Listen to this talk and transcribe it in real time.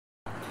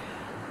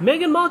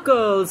Meghan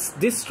Markle's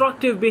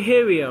destructive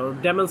behavior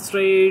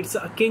demonstrates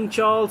King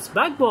Charles'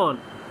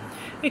 backbone.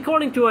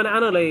 According to an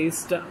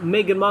analyst,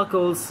 Meghan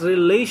Markle's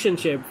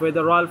relationship with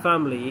the royal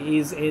family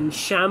is in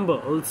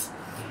shambles.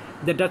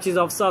 The Duchess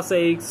of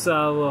Sussex,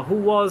 who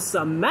was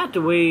met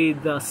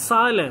with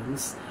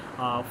silence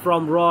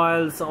from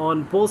royals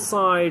on both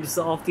sides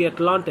of the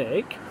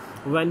Atlantic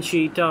when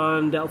she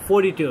turned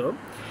 42,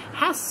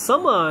 has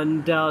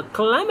summoned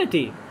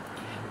calamity.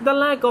 The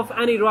lack of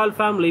any royal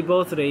family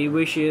birthday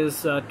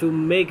wishes to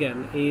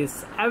Meghan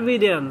is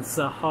evidence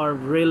her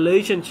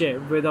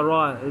relationship with the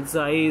royals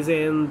is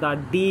in the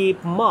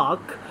deep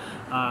muck.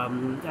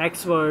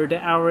 Expert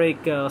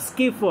Eric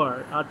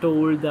Schiffer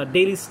told the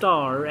Daily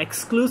Star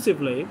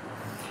exclusively.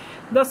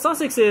 The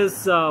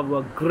Sussexes'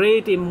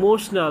 great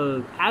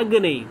emotional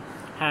agony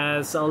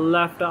has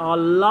left a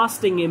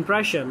lasting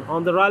impression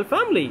on the royal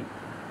family,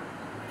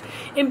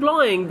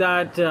 implying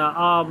that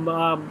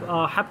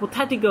a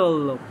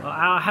hypothetical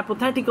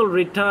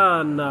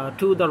return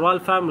to the royal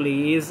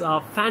family is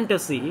a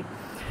fantasy.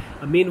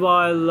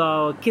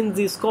 Meanwhile,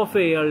 Kinsey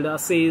Schofield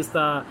says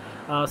the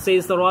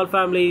royal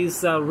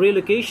family's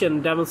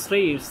relocation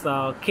demonstrates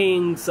the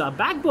king's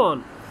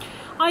backbone.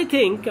 I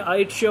think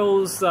it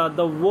shows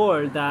the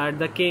world that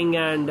the king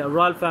and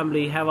royal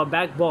family have a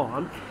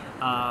backbone,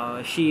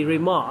 she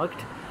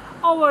remarked.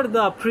 Over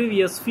the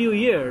previous few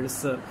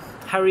years,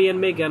 Harry and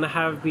Meghan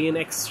have been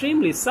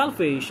extremely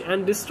selfish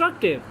and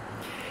destructive.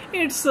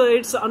 It's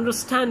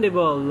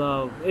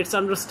understandable. It's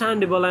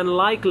understandable and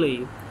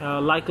likely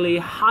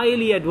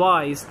highly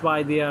advised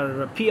by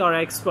their PR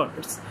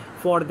experts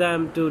for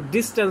them to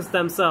distance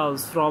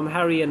themselves from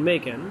Harry and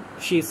Meghan,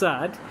 she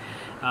said.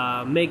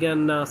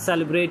 Meghan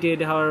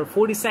celebrated her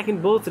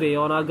 42nd birthday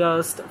on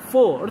August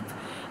 4th.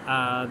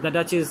 The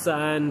Duchess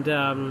and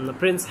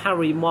Prince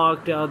Harry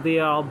marked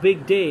their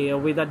big day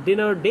with a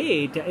dinner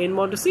date in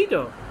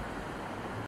Montecito.